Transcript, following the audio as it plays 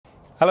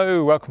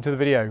Hello, welcome to the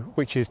video,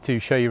 which is to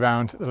show you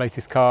around the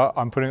latest car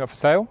I'm putting up for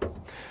sale.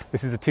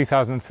 This is a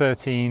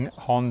 2013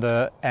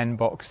 Honda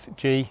NBox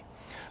G.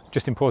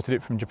 Just imported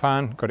it from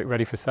Japan, got it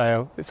ready for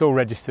sale. It's all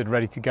registered,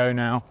 ready to go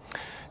now.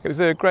 It was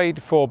a grade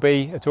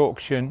 4B at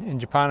auction in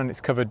Japan and it's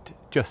covered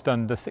just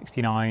under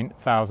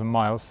 69,000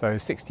 miles, so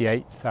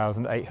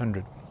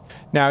 68,800.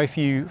 Now, if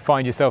you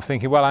find yourself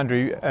thinking, well,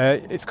 Andrew,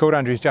 it's called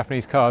Andrew's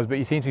Japanese Cars, but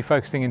you seem to be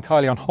focusing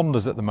entirely on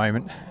Hondas at the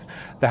moment.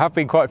 There have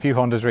been quite a few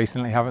Hondas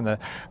recently, haven't there?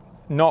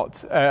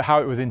 Not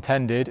how it was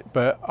intended,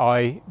 but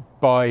I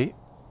buy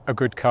a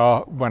good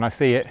car when I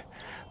see it,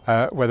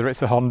 whether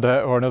it's a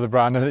Honda or another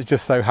brand, and it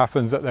just so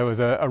happens that there was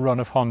a run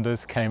of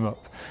Hondas came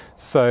up.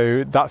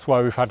 So that's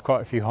why we've had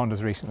quite a few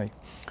Hondas recently.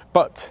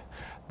 But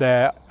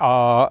there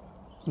are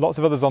lots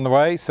of others on the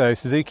way, so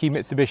Suzuki,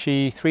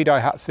 Mitsubishi, 3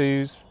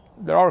 Daihatsus.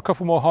 There are a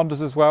couple more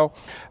Hondas as well.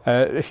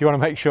 If you want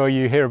to make sure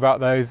you hear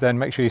about those, then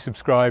make sure you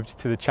subscribe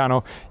to the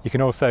channel. You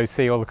can also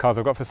see all the cars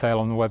I've got for sale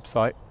on the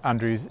website,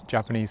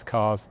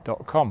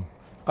 andrewsjapanesecars.com.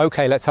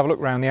 Okay, let's have a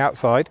look around the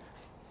outside.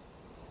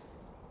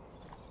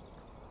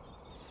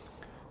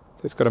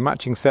 So it's got a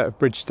matching set of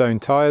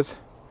Bridgestone tyres.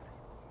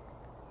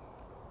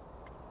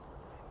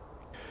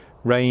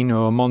 Rain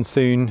or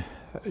monsoon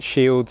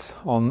shields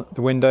on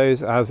the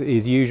windows, as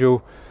is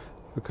usual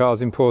for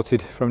cars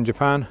imported from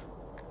Japan.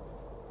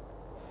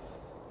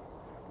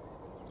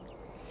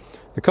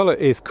 The colour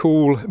is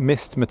Cool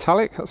Mist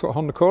Metallic, that's what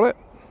Honda call it.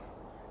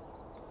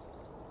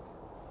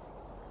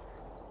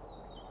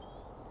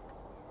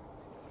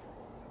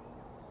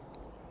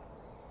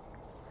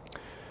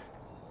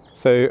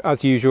 So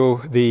as usual,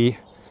 the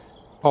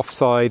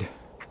offside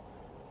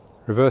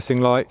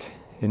reversing light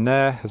in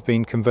there has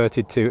been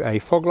converted to a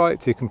fog light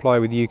to comply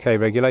with UK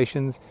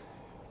regulations.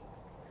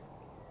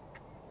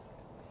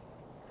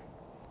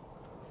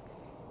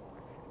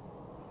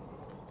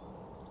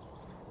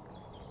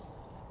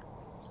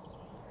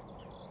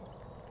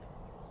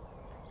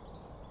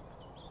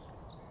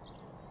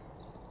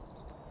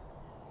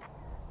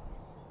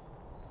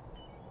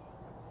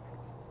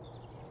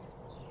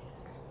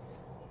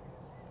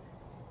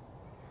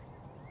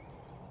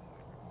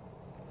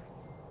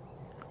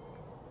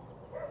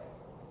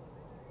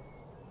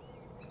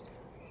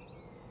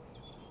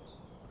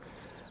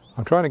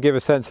 I'm trying to give a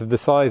sense of the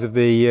size of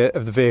the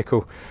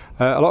vehicle.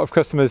 A lot of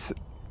customers,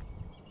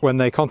 when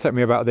they contact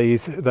me about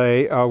these,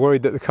 they are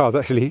worried that the car's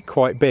actually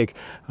quite big.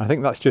 I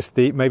think that's just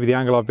maybe the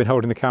angle I've been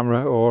holding the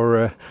camera,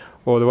 or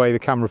the way the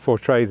camera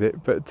portrays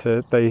it. But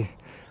they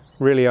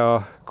really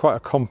are quite a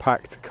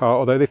compact car,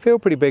 although they feel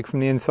pretty big from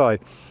the inside.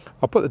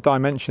 I'll put the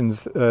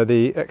dimensions,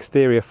 the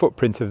exterior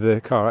footprint of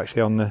the car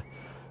actually on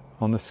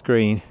the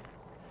screen,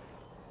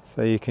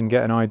 so you can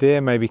get an idea.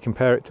 Maybe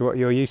compare it to what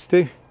you're used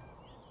to.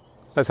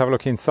 Let's have a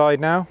look inside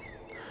now.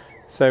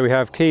 So we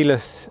have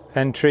keyless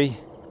entry,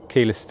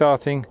 keyless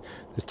starting.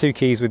 There's 2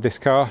 keys with this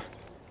car.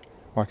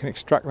 If I can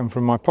extract them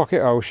from my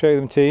pocket, I will show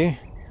them to you.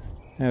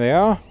 There they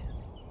are.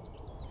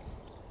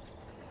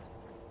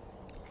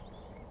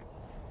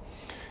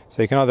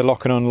 So you can either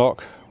lock and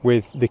unlock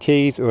with the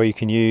keys, or you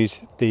can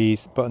use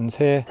these buttons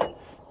here.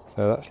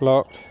 So that's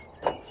locked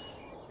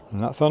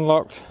and that's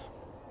unlocked.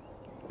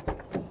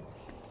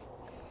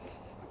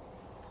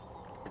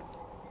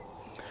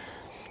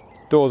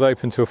 Doors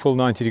open to a full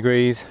 90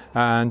 degrees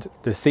and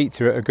the seats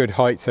are at a good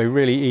height, so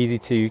really easy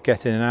to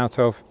get in and out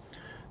of.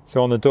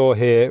 So on the door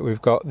here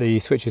we've got the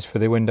switches for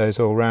the windows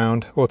all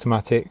round,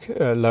 automatic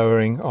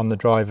lowering on the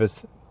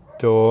driver's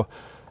door,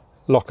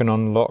 lock and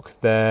unlock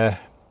there,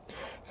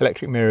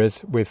 electric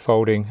mirrors with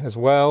folding as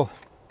well.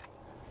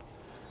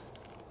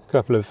 A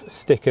couple of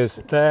stickers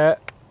there,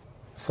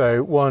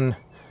 so one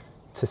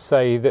to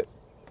say that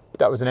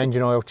was an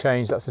engine oil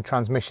change, that's a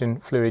transmission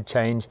fluid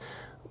change.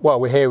 While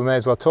we're here, we may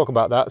as well talk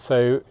about that.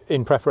 So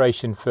in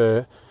preparation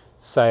for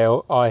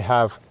sale, I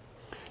have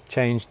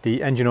changed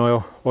the engine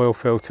oil, oil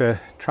filter,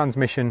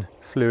 transmission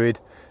fluid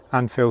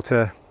and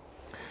filter,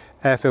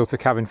 air filter,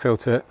 cabin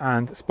filter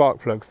and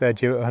spark plugs. They're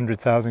due at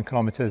 100,000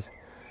 kilometres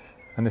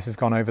and this has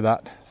gone over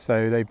that,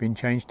 so they've been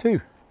changed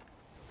too.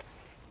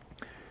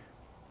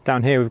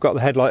 Down here we've got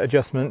the headlight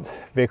adjustment,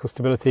 vehicle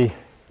stability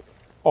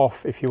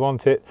off if you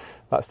want it.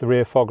 That's the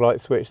rear fog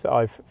light switch that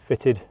I've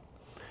fitted.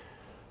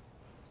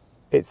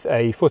 It's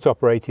a foot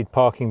operated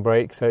parking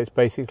brake, so it's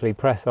basically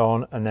press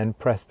on and then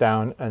press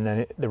down, and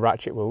then the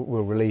ratchet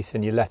will release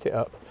and you let it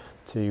up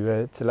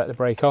to let the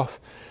brake off.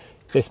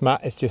 This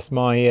mat is just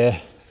my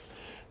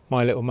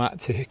little mat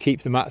to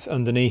keep the mats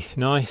underneath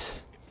nice.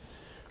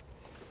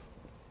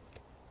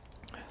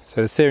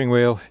 So the steering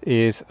wheel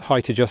is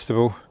height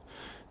adjustable,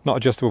 not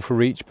adjustable for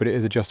reach, but it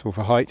is adjustable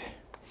for height.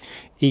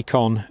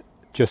 Econ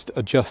just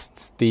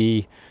adjusts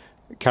the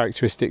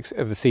characteristics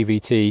of the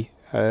CVT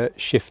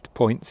shift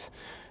points.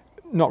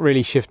 Not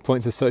really shift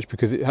points as such,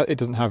 because it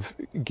doesn't have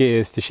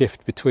gears to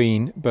shift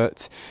between,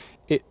 but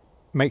it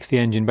makes the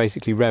engine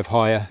basically rev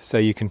higher, so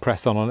you can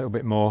press on a little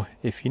bit more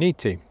if you need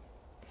to.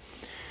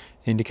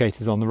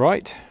 Indicators on the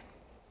right.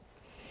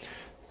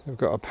 We've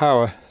got a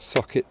power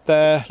socket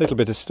there, a little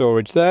bit of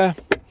storage there,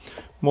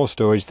 more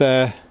storage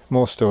there,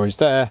 more storage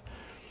there.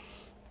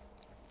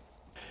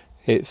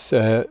 It's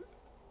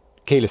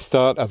keyless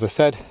start, as I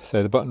said,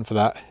 so the button for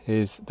that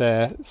is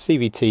there.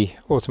 CVT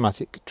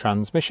automatic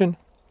transmission,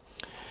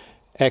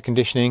 air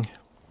conditioning,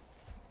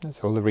 that's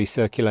all the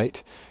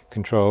recirculate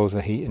controls,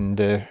 a heat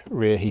and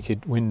rear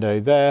heated window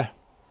there.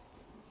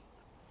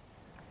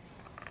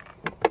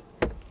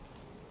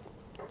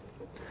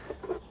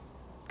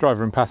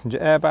 Driver and passenger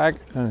airbag,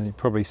 and you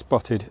probably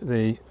spotted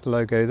the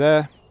logo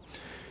there.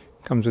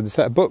 Comes with a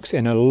set of books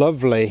in a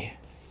lovely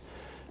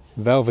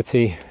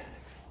velvety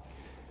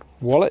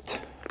wallet.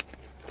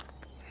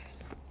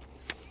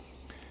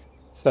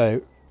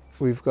 So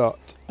we've got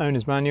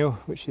owner's manual,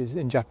 which is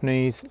in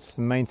Japanese,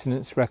 some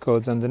maintenance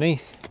records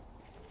underneath.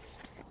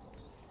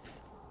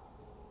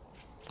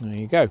 There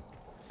you go.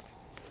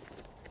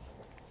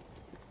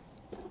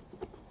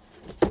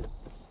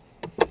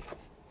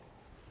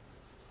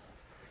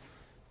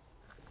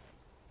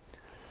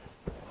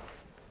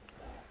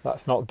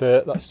 That's not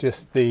dirt, that's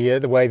just the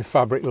way the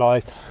fabric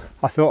lies.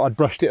 I thought I'd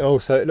brushed it all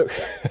so it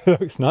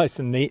looks nice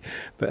and neat,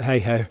 but hey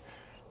ho.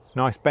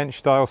 Nice bench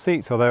style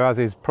seats, although as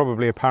is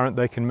probably apparent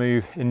they can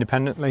move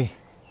independently.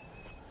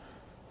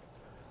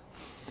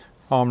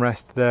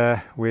 Armrest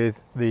there with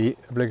the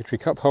obligatory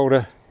cup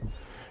holder.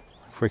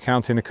 If we're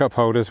counting the cup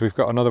holders, we've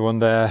got another one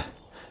there,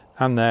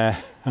 and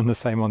the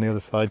same on the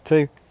other side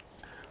too.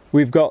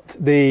 We've got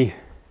the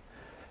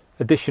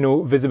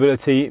additional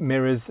visibility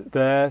mirrors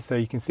there, so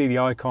you can see the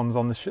icons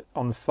on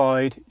the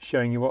side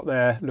showing you what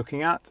they're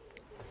looking at.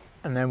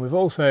 And then we've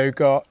also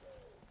got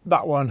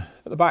that one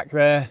at the back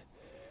there,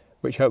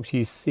 which helps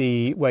you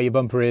see where your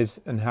bumper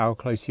is and how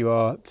close you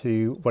are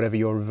to whatever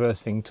you're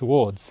reversing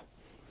towards.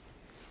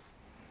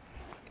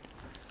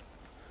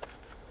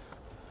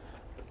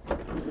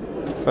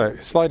 So,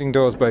 sliding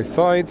doors both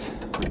sides.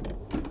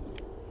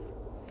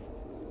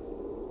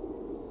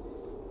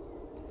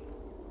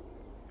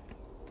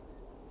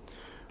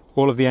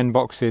 All of the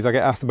NBoxes, I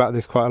get asked about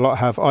this quite a lot,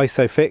 have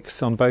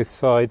Isofix on both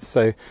sides,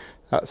 so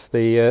that's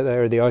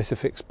there are the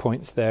Isofix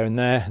points there, and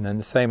then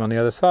the same on the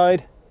other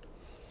side.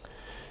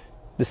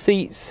 The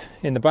seats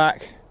in the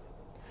back,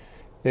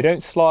 they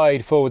don't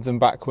slide forwards and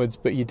backwards,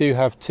 but you do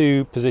have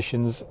two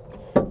positions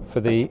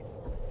for the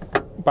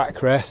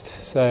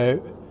backrest,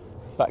 so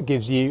that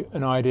gives you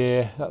an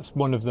idea. That's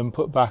one of them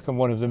put back and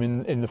one of them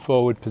in the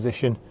forward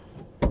position.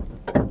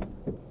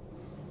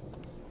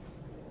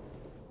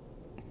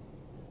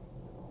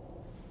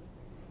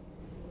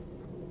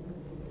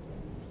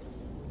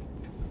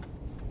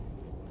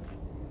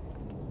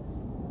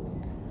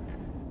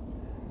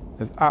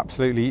 There's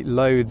absolutely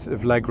loads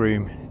of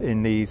legroom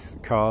in these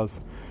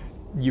cars.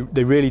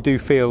 They really do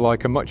feel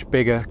like a much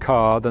bigger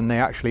car than they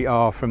actually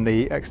are from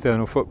the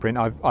external footprint.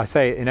 I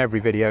say it in every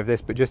video of this,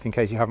 but just in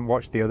case you haven't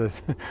watched the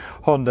others,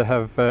 Honda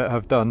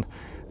have done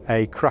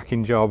a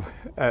cracking job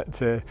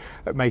at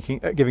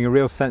giving a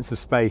real sense of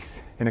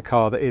space in a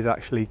car that is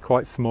actually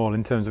quite small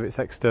in terms of its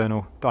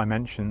external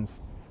dimensions.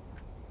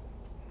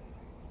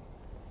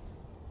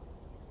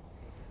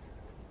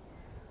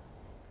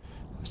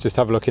 Let's just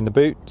have a look in the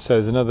boot. So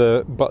there's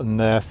another button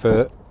there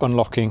for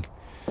unlocking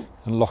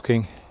and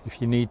locking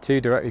if you need to,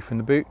 directly from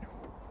the boot.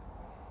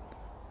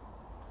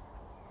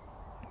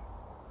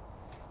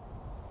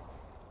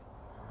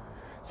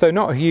 So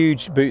not a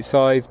huge boot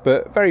size,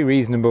 but very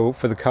reasonable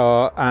for the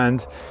car,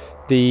 and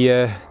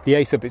the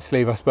ace up its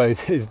sleeve, I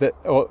suppose, is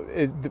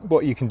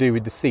what you can do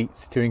with the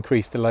seats to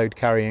increase the load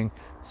carrying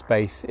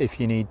space if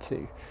you need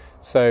to.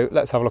 So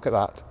let's have a look at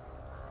that.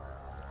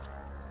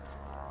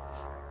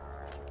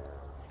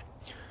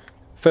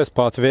 First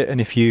part of it,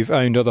 and if you've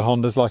owned other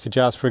Hondas like a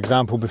Jazz for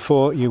example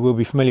before, you will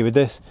be familiar with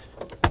this,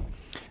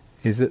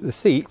 is that the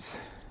seats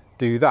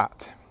do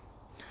that,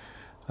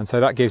 and so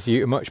that gives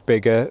you a much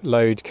bigger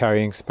load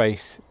carrying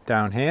space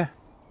down here.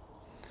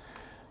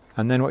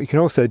 And then what you can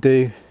also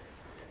do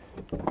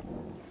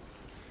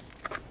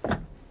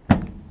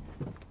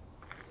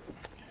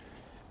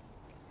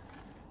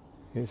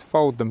is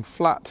fold them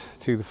flat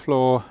to the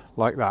floor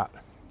like that.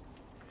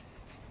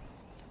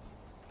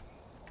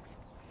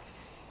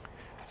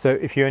 So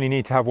if you only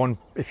need to have one,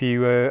 if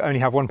you only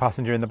have one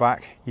passenger in the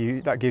back,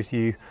 that gives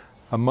you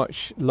a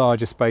much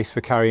larger space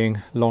for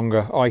carrying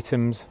longer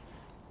items.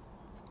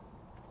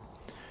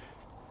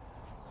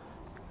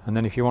 And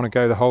then if you want to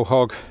go the whole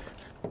hog,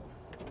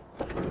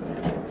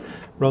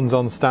 runs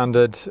on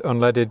standard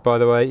unleaded, by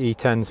the way,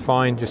 E10's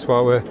fine, just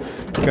while we're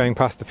going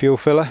past the fuel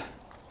filler.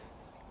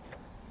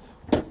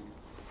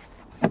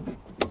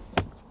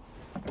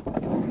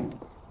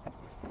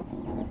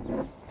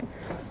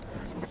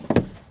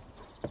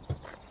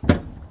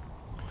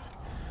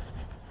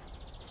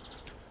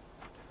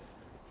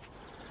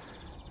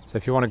 So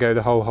if you want to go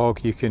the whole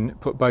hog, you can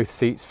put both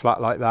seats flat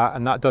like that,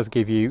 and that does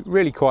give you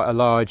really quite a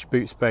large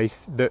boot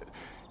space that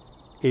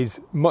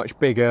is much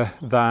bigger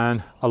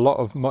than a lot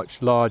of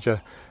much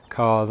larger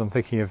cars. I'm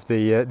thinking of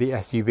the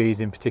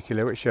SUVs in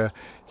particular, which are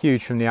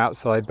huge from the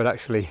outside, but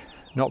actually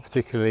not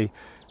particularly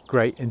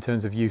great in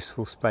terms of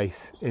useful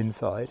space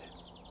inside.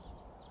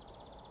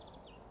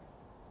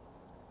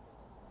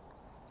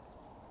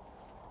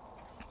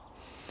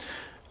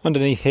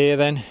 Underneath here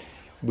then,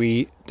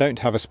 we don't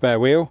have a spare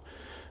wheel.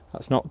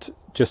 That's not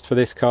just for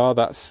this car,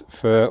 that's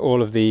for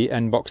all of the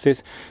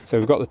NBoxes. So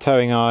we've got the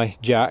towing eye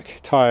jack,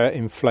 tyre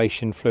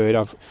inflation fluid.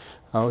 I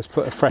always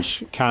put a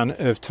fresh can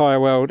of tyre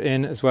weld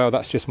in as well.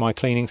 That's just my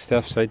cleaning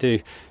stuff, so do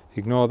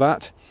ignore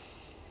that.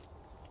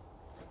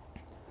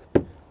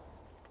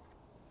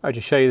 I'll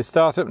just show you the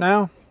startup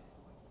now.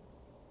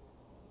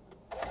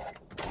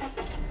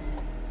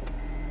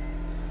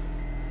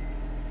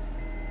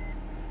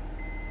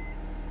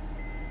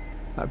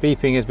 That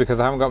beeping is because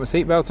I haven't got my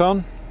seatbelt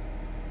on.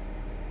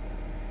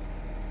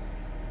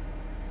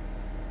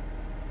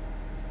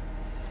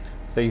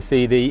 So you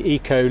see the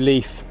Eco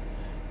Leaf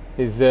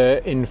is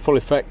in full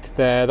effect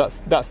there.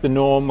 That's the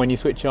norm when you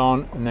switch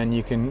on, and then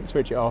you can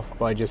switch it off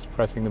by just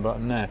pressing the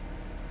button there.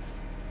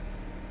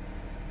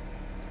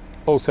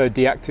 Also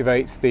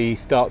deactivates the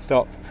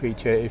start-stop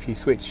feature if you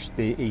switch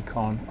the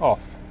Econ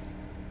off.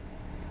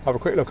 Have a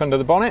quick look under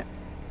the bonnet.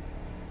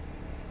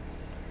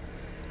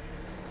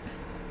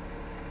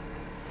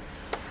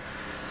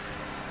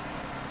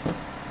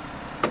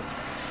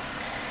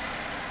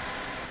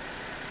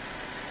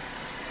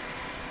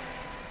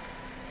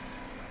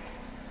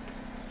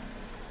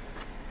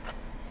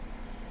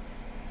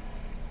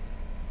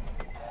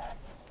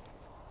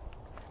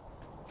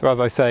 So as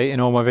I say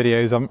in all my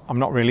videos, I'm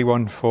not really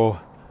one for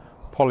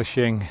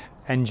polishing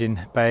engine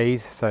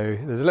bays, so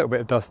there's a little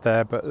bit of dust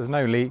there, but there's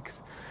no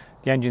leaks.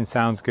 The engine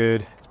sounds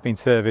good, it's been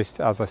serviced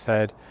as I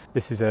said.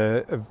 This is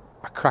a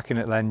cracking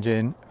little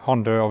engine.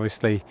 Honda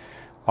obviously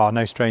are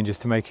no strangers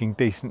to making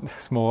decent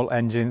small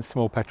engines,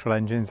 small petrol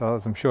engines,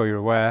 as I'm sure you're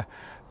aware.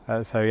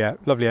 So yeah,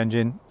 lovely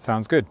engine,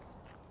 sounds good.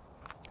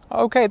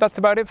 Okay, that's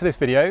about it for this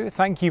video.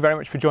 Thank you very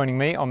much for joining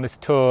me on this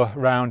tour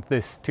around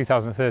this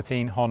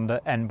 2013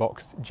 Honda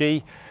NBox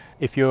G.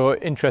 If you're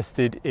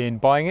interested in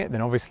buying it,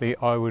 then obviously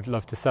I would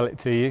love to sell it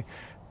to you.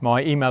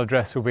 My email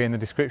address will be in the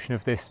description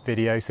of this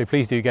video, so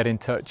please do get in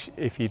touch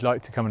if you'd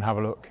like to come and have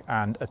a look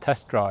and a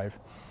test drive.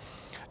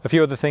 A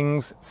few other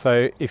things,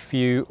 so if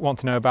you want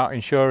to know about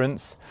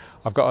insurance,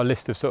 I've got a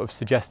list of sort of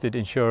suggested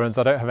insurance.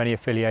 I don't have any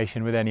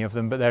affiliation with any of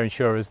them, but they're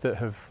insurers that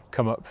have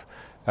come up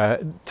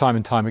time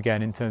and time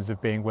again in terms of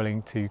being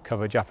willing to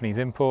cover Japanese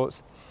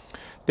imports.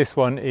 This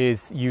one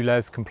is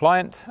ULEZ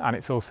compliant, and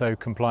it's also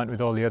compliant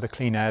with all the other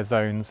clean air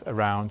zones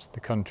around the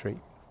country.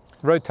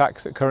 Road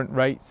tax at current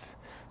rates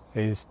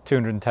is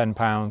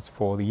 £210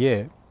 for the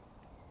year.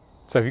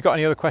 So if you've got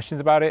any other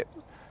questions about it,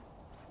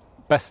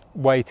 best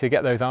way to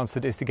get those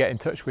answered is to get in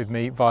touch with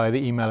me via the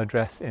email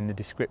address in the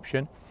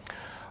description.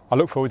 I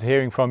look forward to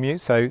hearing from you,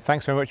 so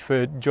thanks very much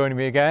for joining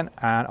me again,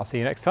 and I'll see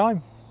you next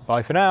time.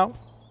 Bye for now.